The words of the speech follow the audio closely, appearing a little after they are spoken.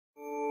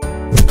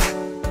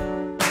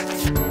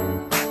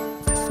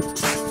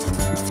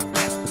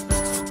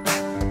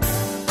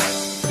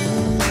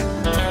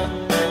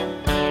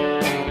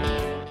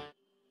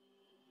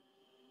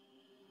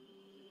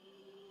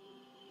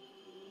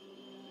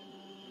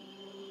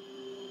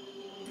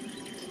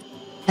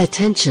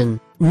Attention!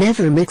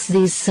 Never mix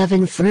these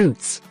 7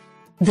 fruits.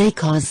 They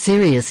cause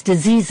serious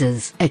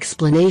diseases.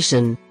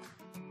 Explanation: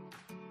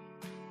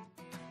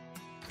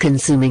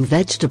 consuming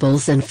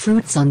vegetables and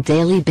fruits on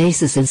daily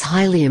basis is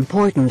highly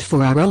important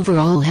for our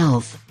overall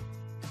health.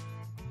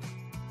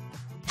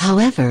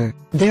 However,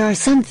 there are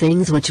some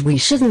things which we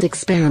shouldn't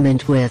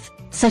experiment with,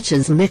 such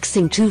as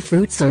mixing 2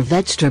 fruits or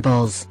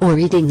vegetables or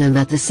eating them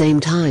at the same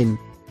time.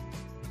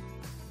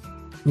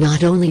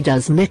 Not only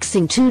does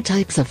mixing 2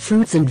 types of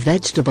fruits and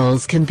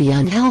vegetables can be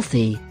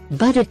unhealthy,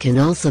 but it can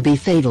also be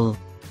fatal.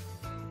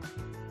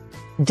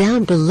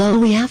 Down below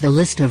we have a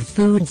list of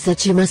foods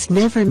that you must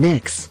never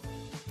mix.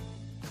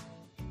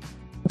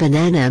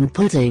 Banana and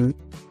pudding.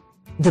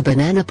 The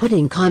banana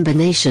pudding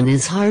combination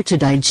is hard to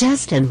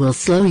digest and will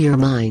slow your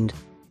mind.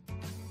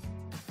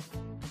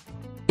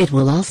 It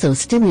will also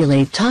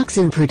stimulate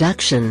toxin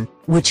production,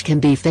 which can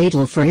be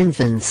fatal for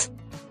infants.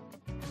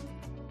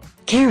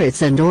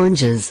 Carrots and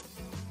oranges.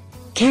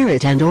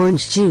 Carrot and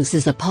orange juice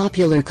is a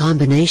popular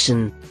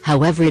combination,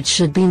 however it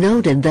should be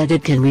noted that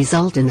it can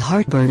result in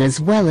heartburn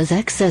as well as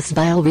excess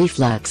bile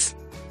reflux.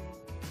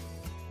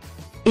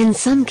 In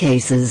some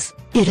cases,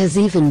 it has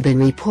even been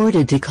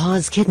reported to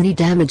cause kidney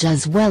damage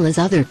as well as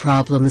other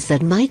problems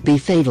that might be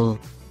fatal.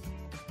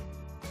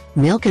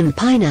 Milk and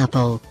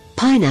pineapple.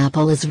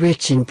 Pineapple is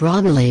rich in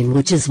bromelain,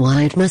 which is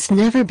why it must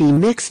never be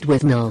mixed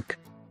with milk.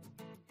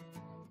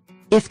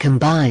 If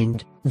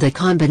combined, the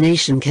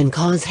combination can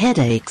cause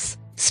headaches,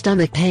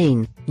 stomach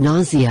pain,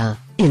 nausea,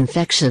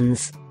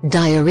 infections,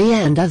 diarrhea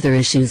and other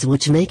issues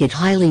which make it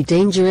highly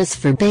dangerous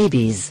for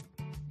babies.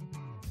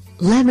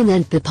 Lemon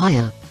and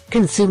papaya.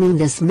 Consuming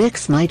this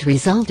mix might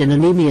result in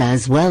anemia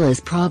as well as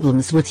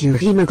problems with your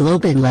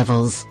hemoglobin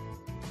levels.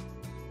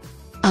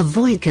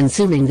 Avoid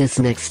consuming this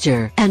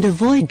mixture and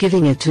avoid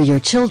giving it to your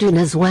children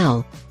as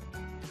well.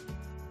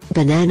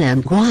 Banana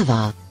and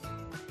guava.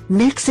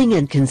 Mixing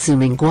and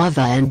consuming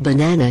guava and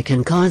banana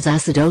can cause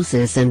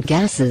acidosis and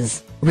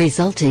gases,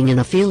 resulting in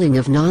a feeling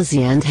of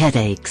nausea and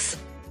headaches.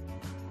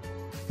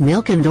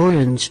 Milk and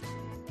orange.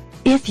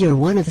 If you're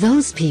one of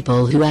those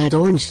people who add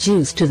orange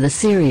juice to the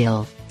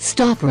cereal,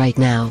 stop right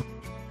now.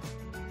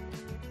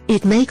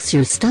 It makes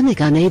your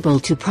stomach unable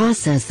to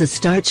process the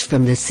starch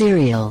from the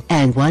cereal,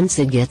 and once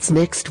it gets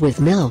mixed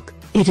with milk,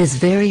 it is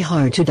very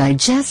hard to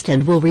digest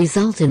and will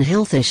result in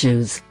health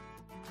issues.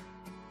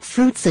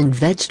 Fruits and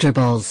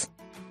vegetables.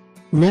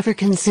 Never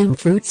consume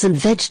fruits and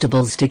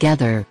vegetables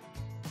together.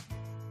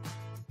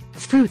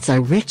 Fruits are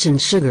rich in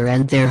sugar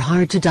and they're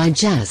hard to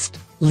digest,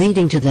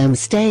 leading to them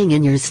staying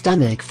in your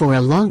stomach for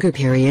a longer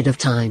period of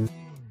time.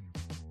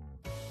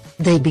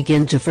 They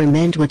begin to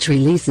ferment, which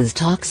releases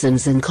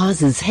toxins and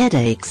causes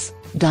headaches,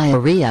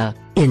 diarrhea,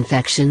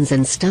 infections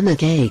and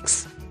stomach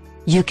aches.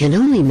 You can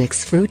only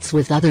mix fruits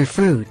with other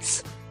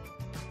fruits.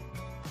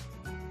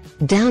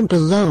 Down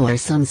below are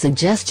some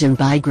suggestions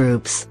by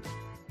groups.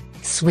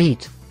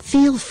 Sweet.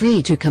 Feel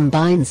free to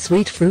combine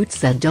sweet fruits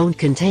that don't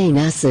contain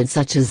acid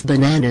such as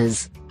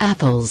bananas,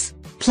 apples,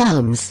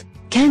 plums,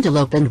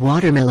 cantaloupe and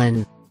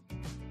watermelon.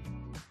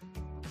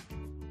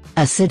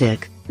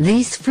 Acidic.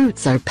 These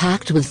fruits are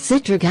packed with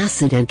citric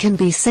acid and can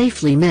be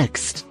safely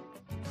mixed.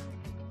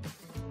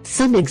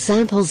 Some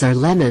examples are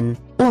lemon,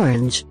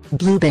 orange,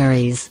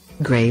 blueberries,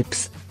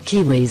 grapes,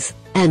 kiwis,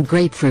 and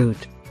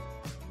grapefruit.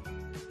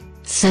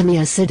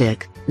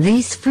 Semi-acidic.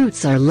 These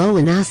fruits are low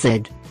in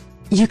acid.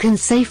 You can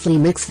safely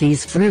mix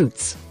these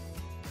fruits.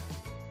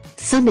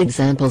 Some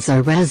examples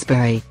are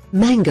raspberry,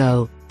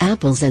 mango,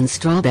 apples and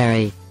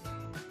strawberry.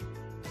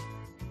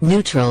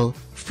 Neutral.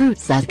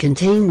 Fruits that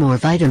contain more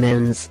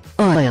vitamins,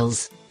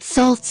 oils,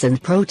 salts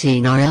and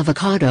protein are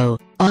avocado,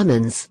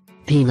 almonds,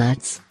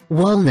 peanuts,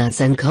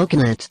 walnuts and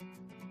coconut.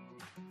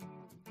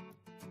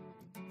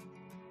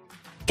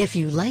 If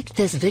you liked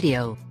this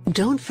video,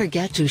 don't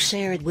forget to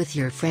share it with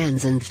your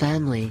friends and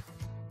family.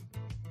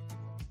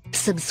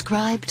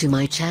 Subscribe to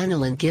my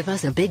channel and give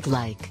us a big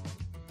like.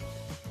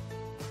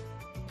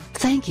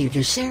 Thank you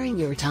for sharing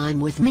your time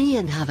with me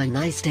and have a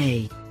nice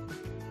day.